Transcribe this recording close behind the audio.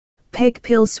Peg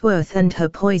Pilworth and her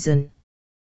poison.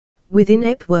 Within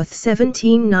Epworth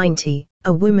 1790,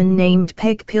 a woman named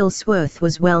Peg Pilworth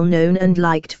was well known and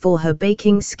liked for her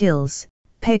baking skills.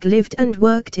 Peg lived and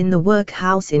worked in the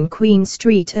workhouse in Queen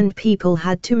Street, and people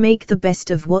had to make the best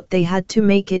of what they had to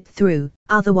make it through,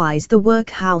 otherwise the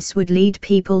workhouse would lead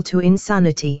people to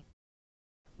insanity.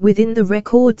 Within the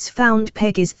records found,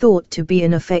 Peg is thought to be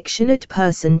an affectionate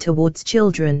person towards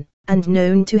children, and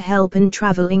known to help a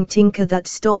travelling tinker that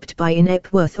stopped by in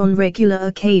Epworth on regular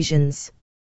occasions.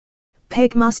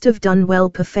 Peg must have done well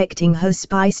perfecting her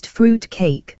spiced fruit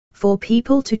cake, for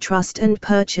people to trust and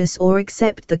purchase or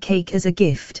accept the cake as a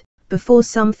gift, before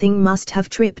something must have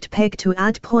tripped Peg to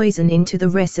add poison into the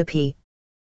recipe.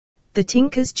 The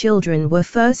tinker's children were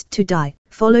first to die,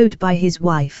 followed by his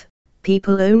wife.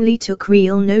 People only took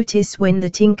real notice when the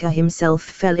tinker himself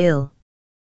fell ill.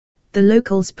 The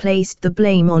locals placed the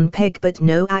blame on Peg, but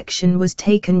no action was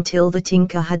taken till the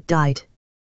tinker had died.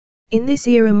 In this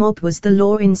era, mob was the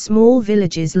law in small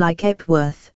villages like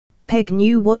Epworth. Peg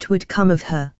knew what would come of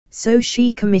her, so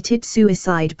she committed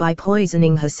suicide by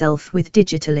poisoning herself with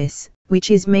digitalis,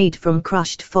 which is made from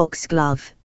crushed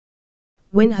foxglove.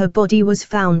 When her body was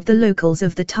found, the locals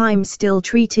of the time still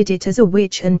treated it as a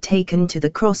witch and taken to the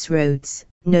crossroads,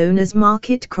 known as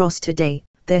Market Cross today.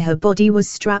 There her body was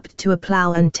strapped to a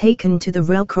plough and taken to the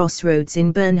rail crossroads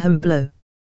in Burnham Blow.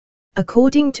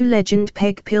 According to legend,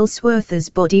 Peg Pilworth's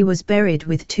body was buried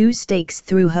with 2 stakes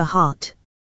through her heart.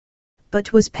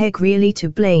 But was Peg really to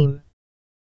blame?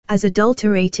 As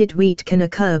adulterated wheat can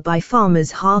occur by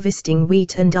farmers harvesting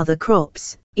wheat and other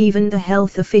crops, even the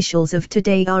health officials of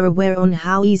today are aware on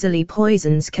how easily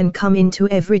poisons can come into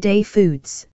everyday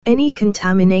foods. Any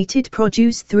contaminated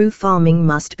produce through farming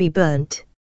must be burnt.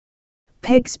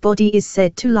 Peg's body is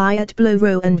said to lie at Blow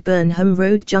Row and Burnham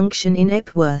Road Junction in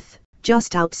Epworth,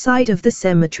 just outside of the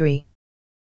cemetery.